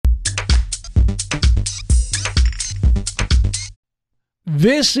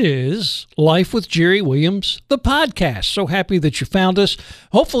This is Life with Jerry Williams, the podcast. So happy that you found us.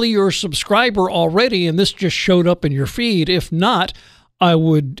 Hopefully you're a subscriber already and this just showed up in your feed. If not, I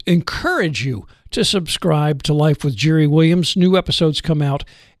would encourage you to subscribe to Life with Jerry Williams. New episodes come out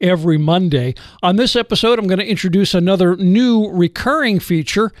every Monday. On this episode, I'm going to introduce another new recurring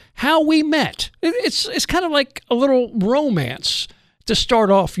feature, How We Met. It's kind of like a little romance to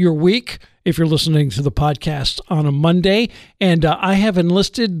start off your week if you're listening to the podcast on a Monday. And I have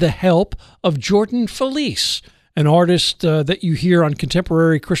enlisted the help of Jordan Felice, an artist that you hear on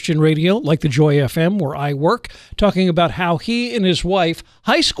contemporary Christian radio, like the Joy FM, where I work, talking about how he and his wife,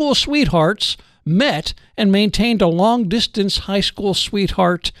 high school sweethearts, met and maintained a long-distance high school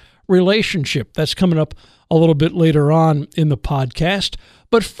sweetheart relationship. That's coming up a little bit later on in the podcast.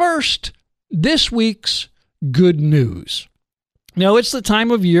 But first, this week's good news. Now, it's the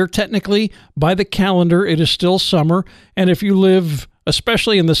time of year, technically, by the calendar, it is still summer. And if you live,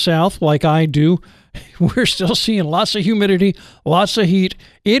 especially in the South, like I do, we're still seeing lots of humidity, lots of heat.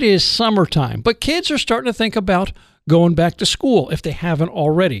 It is summertime. But kids are starting to think about going back to school if they haven't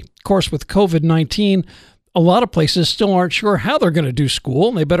already. Of course, with COVID-19, a lot of places still aren't sure how they're going to do school,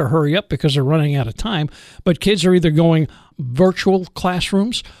 and they better hurry up because they're running out of time. But kids are either going virtual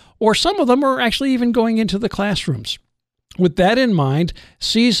classrooms, or some of them are actually even going into the classrooms. With that in mind,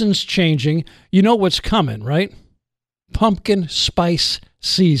 seasons changing, you know what's coming, right? Pumpkin spice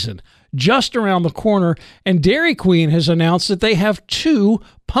season, just around the corner, and Dairy Queen has announced that they have 2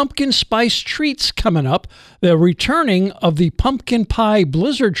 pumpkin spice treats coming up, the returning of the pumpkin pie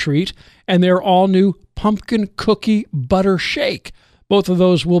blizzard treat and their all-new pumpkin cookie butter shake. Both of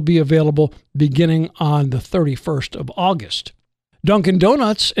those will be available beginning on the 31st of August. Dunkin'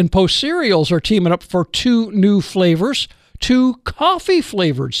 Donuts and Post Cereals are teaming up for 2 new flavors, 2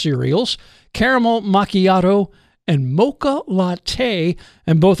 coffee-flavored cereals, caramel macchiato and mocha latte,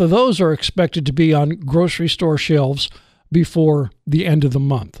 and both of those are expected to be on grocery store shelves before the end of the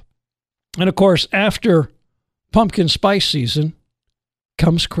month. And of course, after pumpkin spice season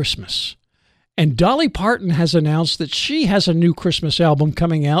comes Christmas. And Dolly Parton has announced that she has a new Christmas album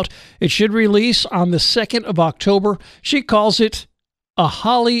coming out. It should release on the 2nd of October. She calls it A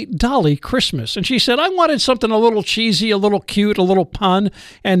Holly Dolly Christmas. And she said, I wanted something a little cheesy, a little cute, a little pun.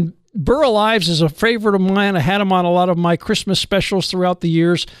 And Burl Ives is a favorite of mine. I had him on a lot of my Christmas specials throughout the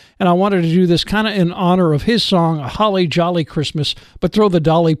years, and I wanted to do this kind of in honor of his song, A Holly Jolly Christmas, but throw the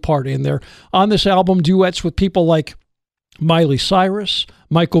Dolly part in there. On this album, duets with people like Miley Cyrus,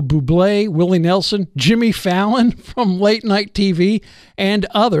 Michael Bublé, Willie Nelson, Jimmy Fallon from late night TV, and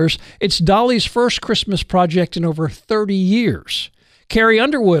others. It's Dolly's first Christmas project in over 30 years. Carrie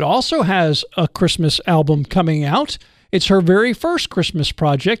Underwood also has a Christmas album coming out. It's her very first Christmas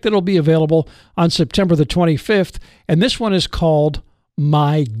project. It'll be available on September the 25th, and this one is called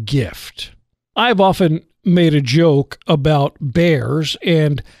My Gift. I've often made a joke about bears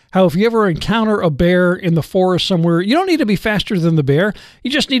and how if you ever encounter a bear in the forest somewhere, you don't need to be faster than the bear.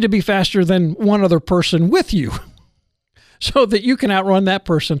 You just need to be faster than one other person with you so that you can outrun that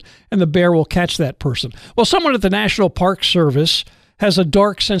person and the bear will catch that person. Well, someone at the National Park Service has a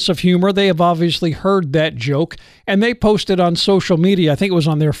dark sense of humor. They have obviously heard that joke, and they posted on social media, I think it was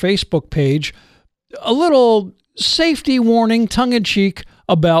on their Facebook page, a little safety warning, tongue-in-cheek,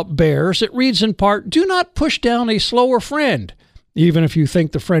 about bears. It reads in part, do not push down a slower friend, even if you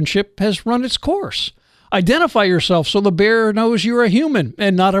think the friendship has run its course. Identify yourself so the bear knows you're a human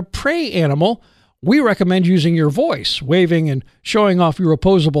and not a prey animal. We recommend using your voice. Waving and showing off your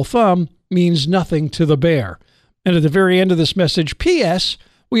opposable thumb means nothing to the bear. And at the very end of this message, P.S.,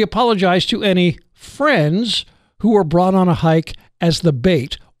 we apologize to any friends who were brought on a hike as the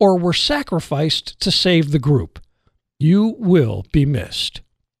bait or were sacrificed to save the group. You will be missed.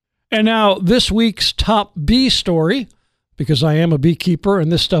 And now this week's top bee story, because I am a beekeeper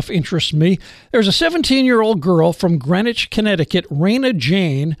and this stuff interests me. There's a 17-year-old girl from Greenwich, Connecticut, Raina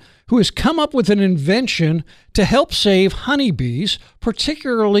Jane, who has come up with an invention to help save honeybees,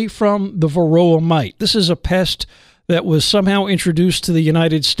 particularly from the varroa mite. This is a pest that was somehow introduced to the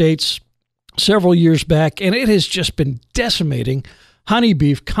United States several years back, and it has just been decimating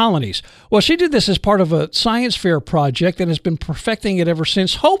honeybee colonies. Well, she did this as part of a science fair project and has been perfecting it ever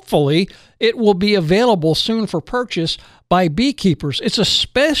since. Hopefully, it will be available soon for purchase by beekeepers. It's a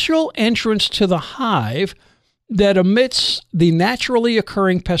special entrance to the hive that emits the naturally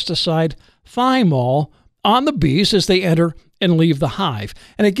occurring pesticide thymol on the bees as they enter and leave the hive.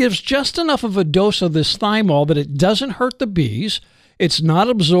 And it gives just enough of a dose of this thymol that it doesn't hurt the bees. It's not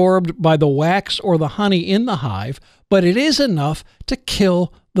absorbed by the wax or the honey in the hive, but it is enough to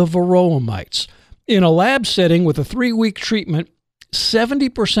kill the varroa mites. In a lab setting with a 3-week treatment,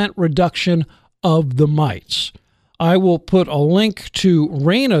 70% reduction of the mites. I will put a link to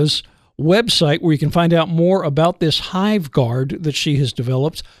Raina's website where you can find out more about this Hive Guard that she has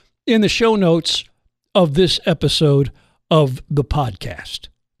developed in the show notes of this episode of the podcast.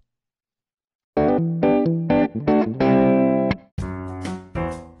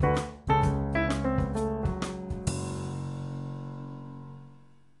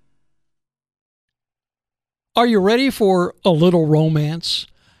 Are you ready for a little romance?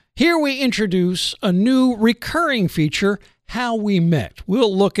 Here we introduce a new recurring feature, How We Met.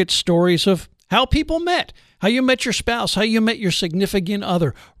 We'll look at stories of how people met, how you met your spouse, how you met your significant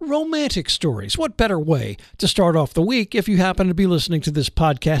other, romantic stories. What better way to start off the week if you happen to be listening to this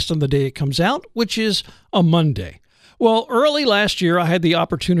podcast on the day it comes out, which is a Monday. Well, early last year, I had the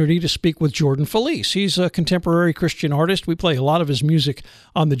opportunity to speak with Jordan Felice. He's a contemporary Christian artist. We play a lot of his music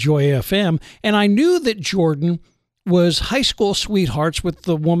on the Joy FM, and I knew that Jordan was high school sweethearts with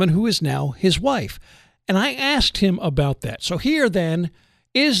the woman who is now his wife. And I asked him about that. So here then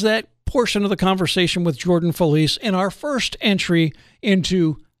is that portion of the conversation with Jordan Felice in our first entry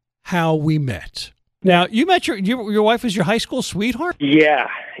into How We Met. Now, you met your wife as your high school sweetheart? Yeah.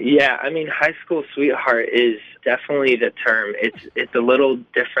 I mean, high school sweetheart is definitely the term. It's a little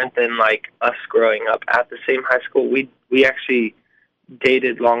different than like us growing up at the same high school. We actually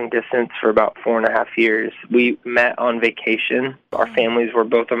dated long distance for about 4.5 years. We met on vacation. Our families were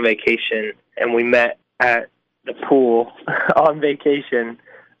both on vacation, and we met at the pool on vacation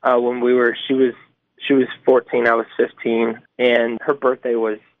when she was 14, I was 15, and her birthday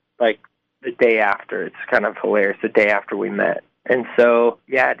was like the day after. It's kind of hilarious, the day after we met. And so,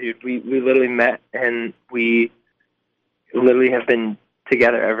 yeah, dude, we literally met, and we literally have been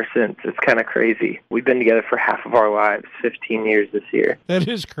together ever since. It's kind of crazy. We've been together for half of our lives, 15 years this year. That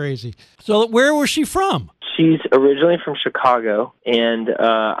is crazy. So where was she from? She's originally from Chicago, and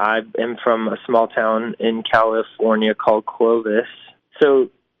I am from a small town in California called Clovis. So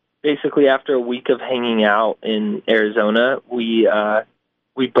basically, after a week of hanging out in Arizona, we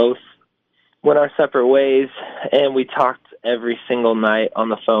both went our separate ways, and we talked every single night on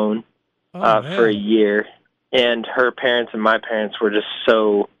the phone for a year. And her parents and my parents were just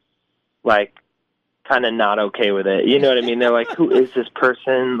so, like, kind of not okay with it. You know what I mean? They're like, who is this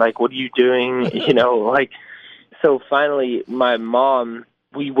person? Like, what are you doing? You know, like, so finally, my mom,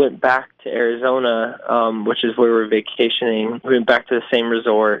 we went back to Arizona, which is where we were vacationing. We went back to the same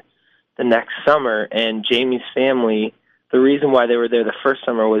resort the next summer, and Jamie's family, the reason why they were there the first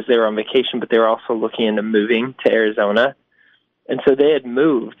summer was they were on vacation, but they were also looking into moving to Arizona. And so they had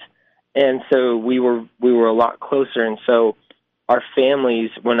moved. And so we were a lot closer. And so our families,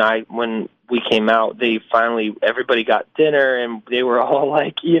 when we came out, everybody got dinner, and they were all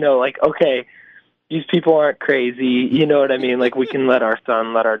like, you know, like, okay, these people aren't crazy. You know what I mean? Like, we can let our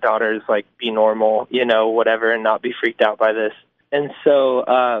daughters, like, be normal, you know, whatever, and not be freaked out by this. And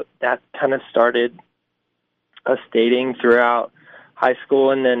so that kind of started us dating throughout high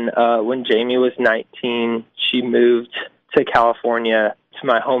school. And then when Jamie was 19, she moved to California, to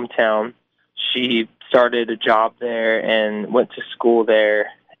my hometown. She started a job there and went to school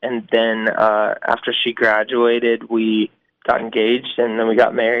there. And then after she graduated, we got engaged, and then we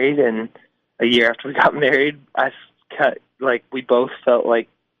got married. And a year after we got married, we both felt like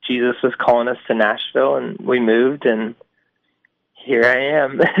Jesus was calling us to Nashville, and we moved, and here I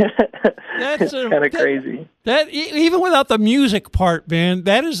am. It's kind of crazy. That even without the music part, man,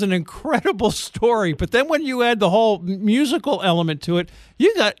 that is an incredible story. But then when you add the whole musical element to it,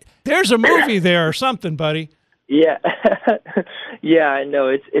 there's a movie there or something, buddy. Yeah, yeah, I know.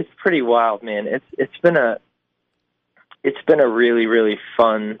 It's pretty wild, man. It's been a really, really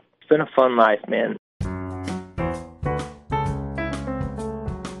fun. It's been a fun life, man.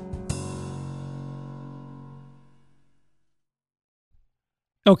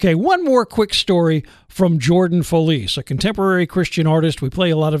 Okay, one more quick story from Jordan Felice, a contemporary Christian artist. We play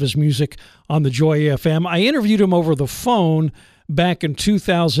a lot of his music on the Joy FM. I interviewed him over the phone back in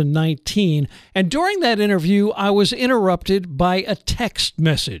 2019, and during that interview, I was interrupted by a text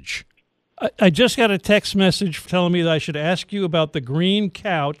message. I just got a text message telling me that I should ask you about the green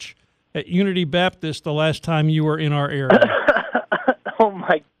couch at Unity Baptist the last time you were in our area. Oh,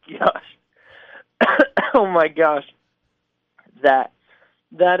 my gosh. Oh, my gosh.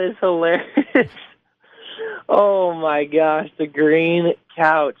 That is hilarious. Oh my gosh, the green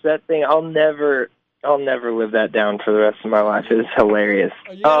couch, that thing, I'll never live that down for the rest of my life. It is hilarious.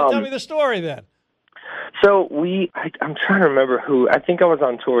 You gotta tell me the story then. So I'm trying to remember who, I think I was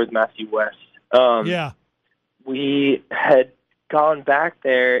on tour with Matthew West. Yeah. We had gone back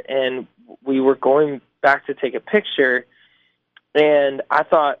there, and we were going back to take a picture, And I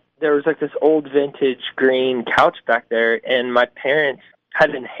thought there was like this old vintage green couch back there, and my parents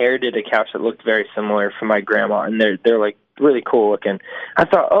had inherited a couch that looked very similar from my grandma, and they're like really cool looking. I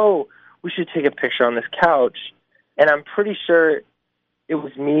thought, oh, we should take a picture on this couch. And I'm pretty sure it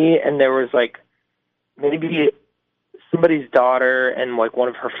was me, and there was like maybe somebody's daughter and like one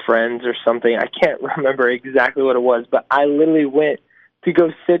of her friends or something. I can't remember exactly what it was, but I literally went to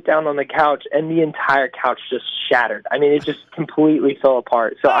go sit down on the couch, and the entire couch just shattered. I mean, it just completely fell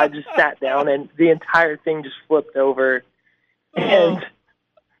apart. So I just sat down, and the entire thing just flipped over, and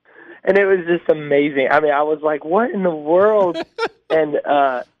it was just amazing. I mean, I was like, what in the world? And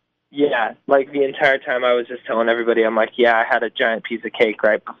yeah, like the entire time I was just telling everybody, I'm like, yeah, I had a giant piece of cake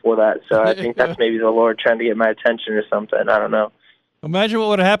right before that. So I think that's maybe the Lord trying to get my attention or something. I don't know. Imagine what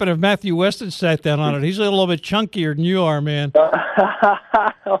would have happened if Matthew Weston sat down on it. He's a little bit chunkier than you are, man.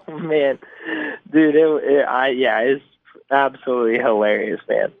 Oh, man. Dude, it's absolutely hilarious,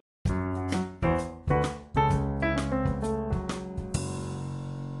 man.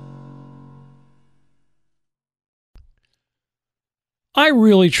 I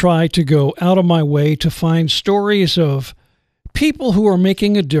really try to go out of my way to find stories of people who are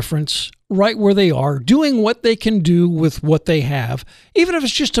making a difference right where they are, doing what they can do with what they have, even if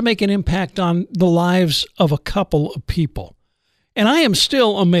it's just to make an impact on the lives of a couple of people. And I am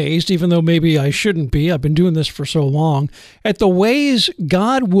still amazed, even though maybe I shouldn't be, I've been doing this for so long, at the ways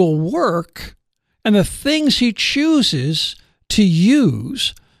God will work and the things he chooses to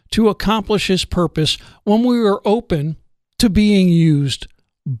use to accomplish his purpose when we are open to being used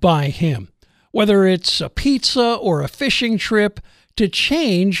by him. Whether it's a pizza or a fishing trip, to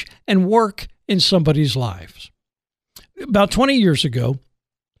change and work in somebody's lives. About 20 years ago,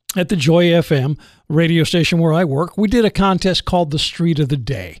 at the Joy FM radio station where I work, we did a contest called the Street of the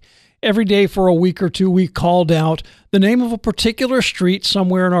Day. Every day for a week or two, we called out the name of a particular street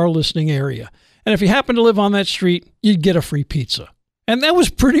somewhere in our listening area. And if you happen to live on that street, you'd get a free pizza. And that was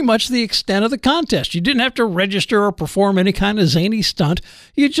pretty much the extent of the contest. You didn't have to register or perform any kind of zany stunt.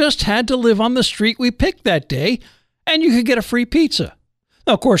 You just had to live on the street we picked that day, and you could get a free pizza.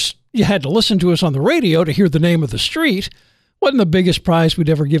 Now, of course, you had to listen to us on the radio to hear the name of the street. Wasn't the biggest prize we'd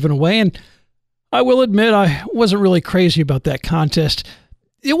ever given away, and I will admit I wasn't really crazy about that contest.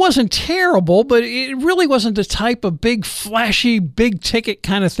 It wasn't terrible, but it really wasn't the type of big, flashy, big-ticket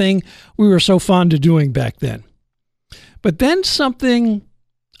kind of thing we were so fond of doing back then. But then something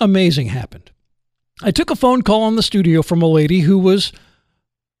amazing happened. I took a phone call on the studio from a lady who was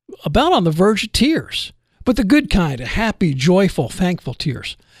about on the verge of tears, but the good kind, happy, joyful, thankful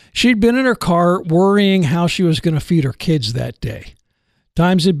tears. She'd been in her car worrying how she was going to feed her kids that day.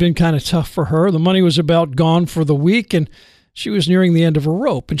 Times had been kind of tough for her. The money was about gone for the week, and she was nearing the end of her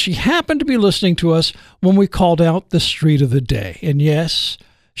rope. And she happened to be listening to us when we called out the Street of the Day. And yes,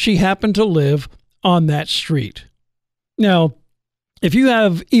 she happened to live on that street. Now, if you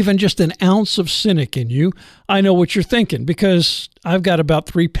have even just an ounce of cynic in you, I know what you're thinking, because I've got about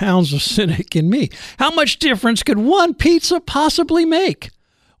 3 pounds of cynic in me. How much difference could one pizza possibly make?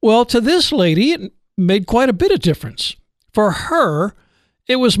 Well, to this lady, it made quite a bit of difference. For her,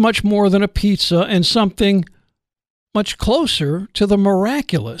 it was much more than a pizza and something much closer to the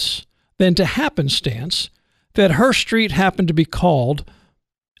miraculous than to happenstance that her street happened to be called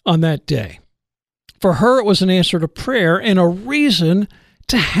on that day. For her, it was an answer to prayer and a reason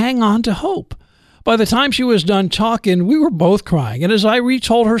to hang on to hope. By the time she was done talking, we were both crying. And as I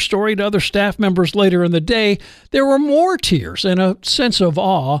retold her story to other staff members later in the day, there were more tears and a sense of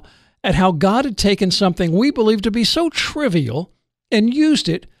awe at how God had taken something we believed to be so trivial and used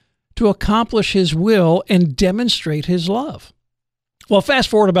it to accomplish his will and demonstrate his love. Well, fast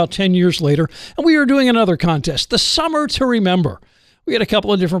forward about 10 years later, and we were doing another contest, the Summer to Remember. We had a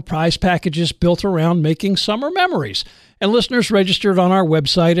couple of different prize packages built around making summer memories. And listeners registered on our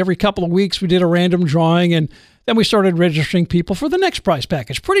website. Every couple of weeks, we did a random drawing, and then we started registering people for the next prize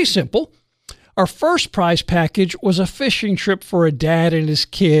package. Pretty simple. Our first prize package was a fishing trip for a dad and his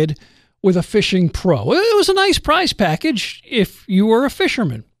kid with a fishing pro. It was a nice prize package if you were a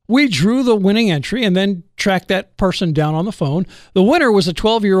fisherman. We drew the winning entry and then tracked that person down on the phone. The winner was a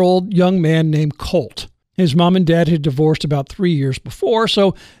 12-year-old young man named Colt. His mom and dad had divorced about 3 years before,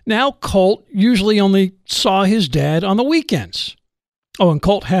 so now Colt usually only saw his dad on the weekends. Oh, and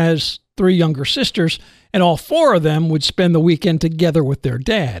Colt has 3 younger sisters, and all 4 of them would spend the weekend together with their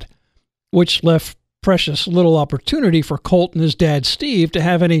dad, which left precious little opportunity for Colt and his dad, Steve, to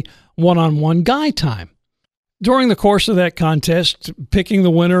have any one-on-one guy time. During the course of that contest, picking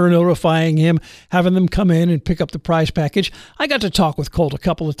the winner, notifying him, having them come in and pick up the prize package, I got to talk with Colt a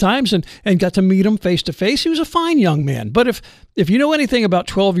couple of times and got to meet him face to face. He was a fine young man. But if you know anything about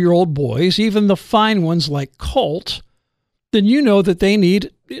 12-year-old boys, even the fine ones like Colt, then you know that they need,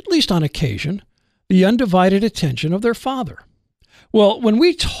 at least on occasion, the undivided attention of their father. Well, when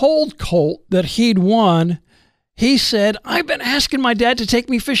we told Colt that he'd won, he said, "I've been asking my dad to take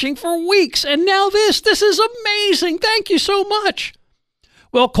me fishing for weeks, and now this is amazing. Thank you so much."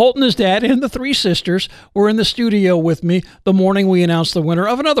 Well, Colt and his dad and the three sisters were in the studio with me the morning we announced the winner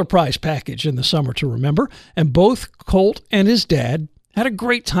of another prize package in the Summer to Remember, and both Colt and his dad had a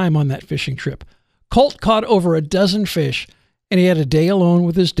great time on that fishing trip. Colt caught over a dozen fish, and he had a day alone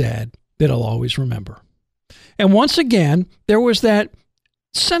with his dad that I'll always remember. And once again, there was that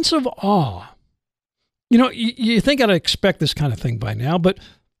sense of awe. You know, you think I'd expect this kind of thing by now, but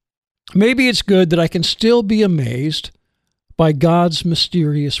maybe it's good that I can still be amazed by God's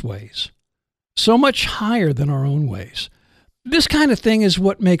mysterious ways, so much higher than our own ways. This kind of thing is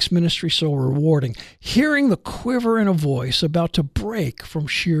what makes ministry so rewarding, hearing the quiver in a voice about to break from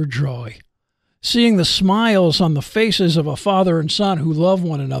sheer joy, seeing the smiles on the faces of a father and son who love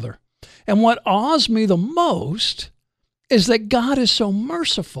one another. And what awes me the most is that God is so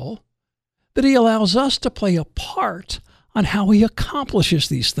merciful that he allows us to play a part on how he accomplishes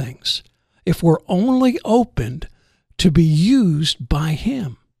these things, if we're only opened to be used by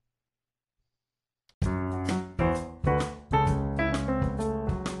him.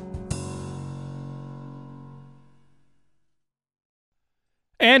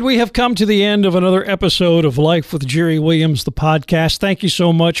 And we have come to the end of another episode of Life with Jerry Williams, the podcast. Thank you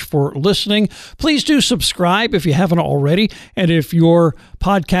so much for listening. Please do subscribe if you haven't already. And if your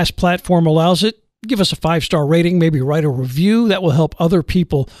podcast platform allows it, give us a 5-star rating, maybe write a review. That will help other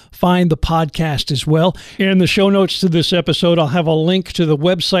people find the podcast as well. In the show notes to this episode, I'll have a link to the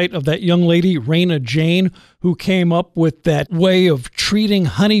website of that young lady, Raina Jane, who came up with that way of treating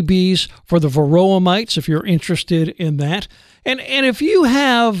honeybees for the varroa mites, if you're interested in that. And if you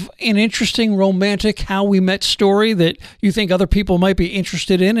have an interesting romantic how we met story that you think other people might be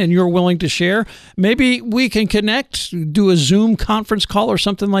interested in and you're willing to share, maybe we can connect, do a Zoom conference call or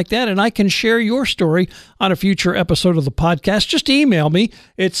something like that, and I can share your story on a future episode of the podcast. Just email me.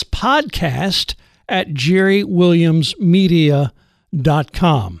 It's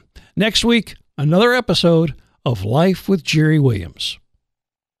podcast@jerrywilliamsmedia.com. Next week, another episode of Life with Jerry Williams.